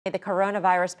The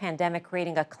coronavirus pandemic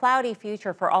creating a cloudy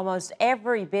future for almost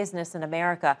every business in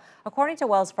America. According to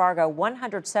Wells Fargo,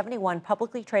 171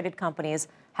 publicly traded companies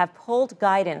have pulled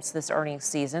guidance this earnings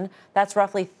season. That's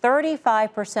roughly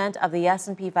 35% of the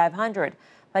S&P 500.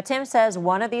 But Tim says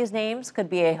one of these names could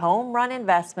be a home run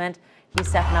investment. He's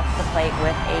stepping up to the plate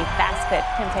with a fast pitch.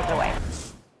 Tim, take it away.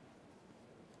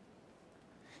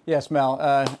 Yes, Mel,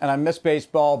 and I miss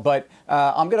baseball, but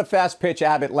I'm going to fast pitch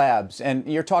Abbott Labs. And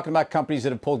you're talking about companies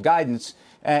that have pulled guidance,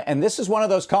 and this is one of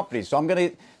those companies. So I'm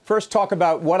going to first talk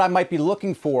about what I might be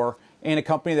looking for in a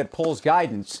company that pulls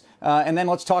guidance. And then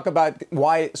let's talk about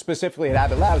why specifically at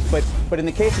Abbott Labs. But in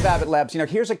the case of Abbott Labs,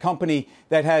 here's a company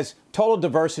that has total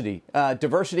diversity,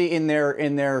 diversity in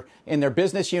their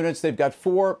business units. They've got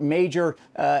four major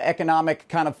economic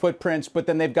kind of footprints, but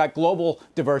then they've got global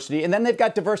diversity, and then they've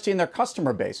got diversity in their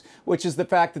customer base, which is the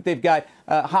fact that they've got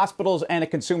hospitals and a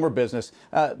consumer business.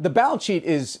 The balance sheet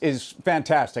is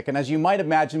fantastic, and as you might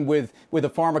imagine with a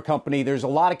pharma company, there's a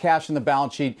lot of cash in the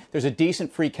balance sheet. There's a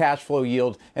decent free cash flow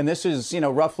yield, and this is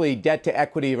roughly debt to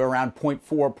equity of around 0.4,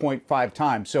 0.5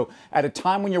 times. So at a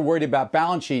time when you're worried about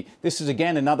balance sheet, this is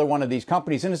again another one of these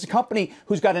companies, and it's a company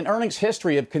who's got an earnings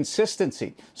history of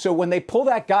consistency. So when they pull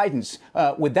that guidance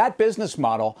with that business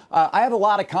model, I have a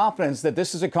lot of confidence that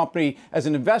this is a company, as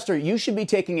an investor, you should be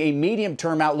taking a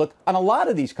medium-term outlook on a lot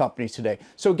of these companies today.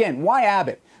 So again, why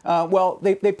Abbott? Well,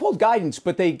 they pulled guidance,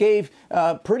 but they gave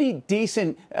pretty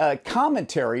decent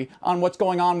commentary on what's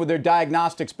going on with their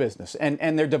diagnostics business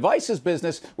and their devices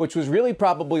business, which was really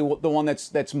probably the one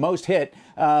that's most hit.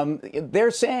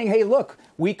 They're saying, hey, look,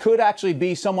 we could actually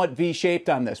be somewhat V-shaped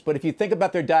on this. But if you think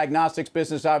about their diagnostics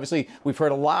business, obviously, we've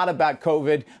heard a lot about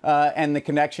COVID and the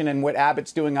connection and what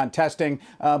Abbott's doing on testing.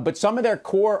 But some of their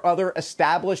core other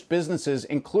established businesses,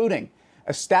 including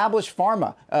established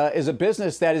pharma, is a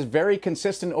business that is very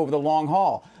consistent over the long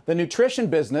haul. The nutrition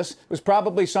business was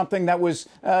probably something that was,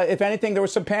 if anything, there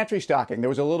was some pantry stocking. There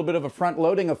was a little bit of a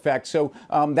front-loading effect. So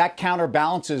that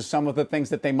counterbalances some of the things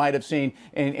that they might have seen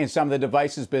in some of the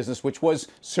devices business, which was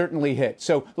certainly hit.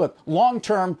 So, look,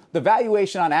 long-term, the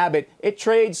valuation on Abbott, it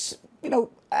trades,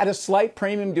 at a slight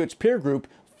premium to its peer group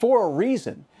for a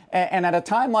reason. And at a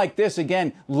time like this,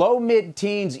 again, low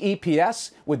mid-teens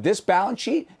EPS with this balance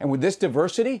sheet and with this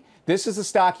diversity, this is the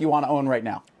stock you want to own right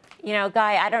now.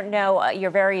 Guy, I don't know, you're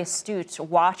a very astute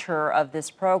watcher of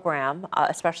this program,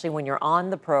 especially when you're on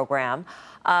the program.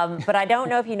 But I don't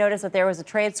know if you noticed that there was a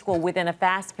trade school within a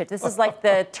fast pitch. This is like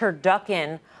the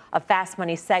turducken of fast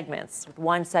money segments, with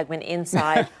one segment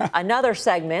inside another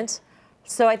segment.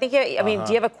 So I think, do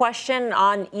you have a question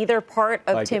on either part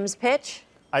of Tim's pitch?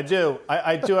 I do.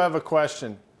 I do have a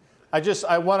question.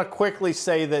 I want to quickly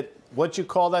say that what you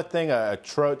call that thing, a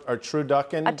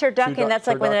turducken? A turducken, that's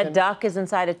like when a duck is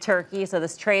inside a turkey. So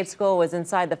this trade school was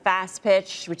inside the fast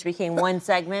pitch, which became one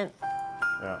segment.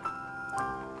 Yeah.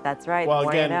 That's right. Well,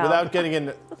 again, without getting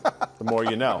into the more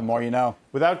you know. The more you know.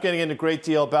 Without getting into a great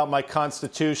deal about my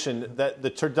constitution, that the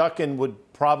turducken would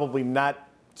probably not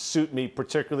suit me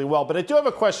particularly well. But I do have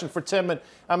a question for Tim, and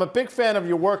I'm a big fan of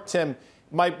your work, Tim.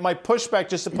 My pushback,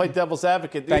 just to play devil's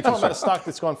advocate, you're talking about a stock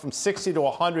that's gone from 60 to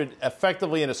 100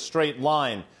 effectively in a straight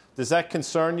line. Does that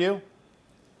concern you?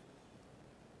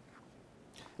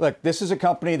 Look, this is a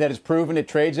company that has proven it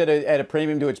trades at a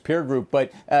premium to its peer group,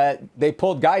 but they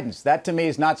pulled guidance. That, to me,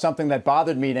 is not something that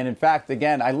bothered me. And, in fact,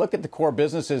 again, I look at the core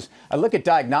businesses. I look at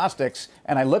diagnostics,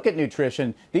 and I look at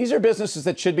nutrition. These are businesses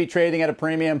that should be trading at a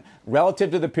premium relative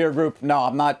to the peer group. No,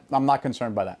 I'm not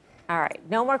concerned by that. All right.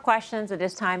 No more questions. It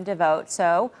is time to vote.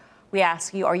 So we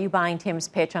ask you, are you buying Tim's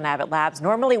pitch on Abbott Labs?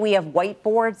 Normally, we have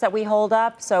whiteboards that we hold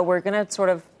up, so we're going to sort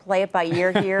of play it by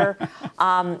ear here.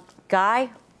 Guy,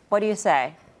 what do you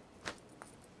say?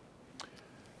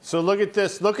 So look at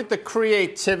this. Look at the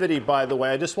creativity, by the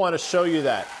way. I just want to show you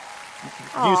that.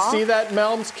 Do you see that,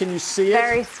 Melms? Can you see it?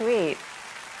 Very sweet.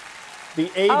 The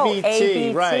ABT,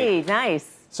 ABT. Right.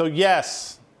 Nice. So,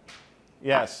 yes.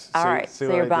 Yes. All right.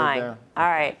 So you're buying. All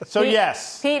right. So,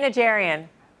 yes. Pete Najarian.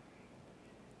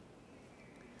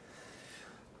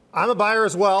 I'm a buyer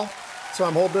as well, so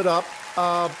I'm holding it up.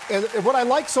 And what I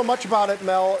like so much about it,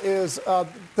 Mel, is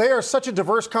they are such a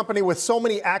diverse company with so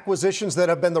many acquisitions that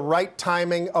have been the right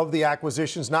timing of the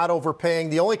acquisitions, not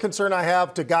overpaying. The only concern I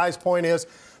have, to Guy's point, is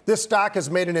this stock has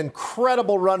made an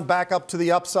incredible run back up to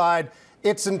the upside.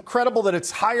 It's incredible that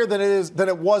it's higher than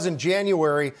it was in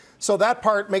January. So that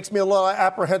part makes me a little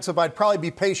apprehensive. I'd probably be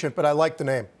patient, but I like the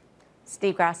name.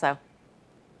 Steve Grasso.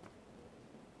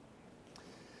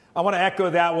 I want to echo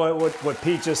that, what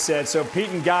Pete just said. So Pete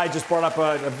and Guy just brought up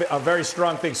a very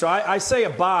strong thing. So I say a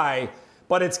buy,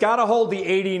 but it's got to hold the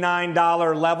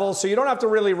 $89 level. So you don't have to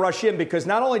really rush in, because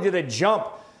not only did it jump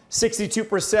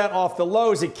 62% off the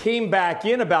lows. It came back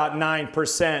in about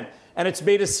 9%, and it's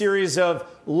made a series of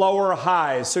lower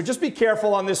highs. So just be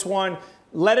careful on this one.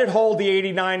 Let it hold the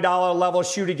 $89 level,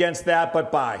 shoot against that,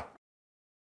 but buy.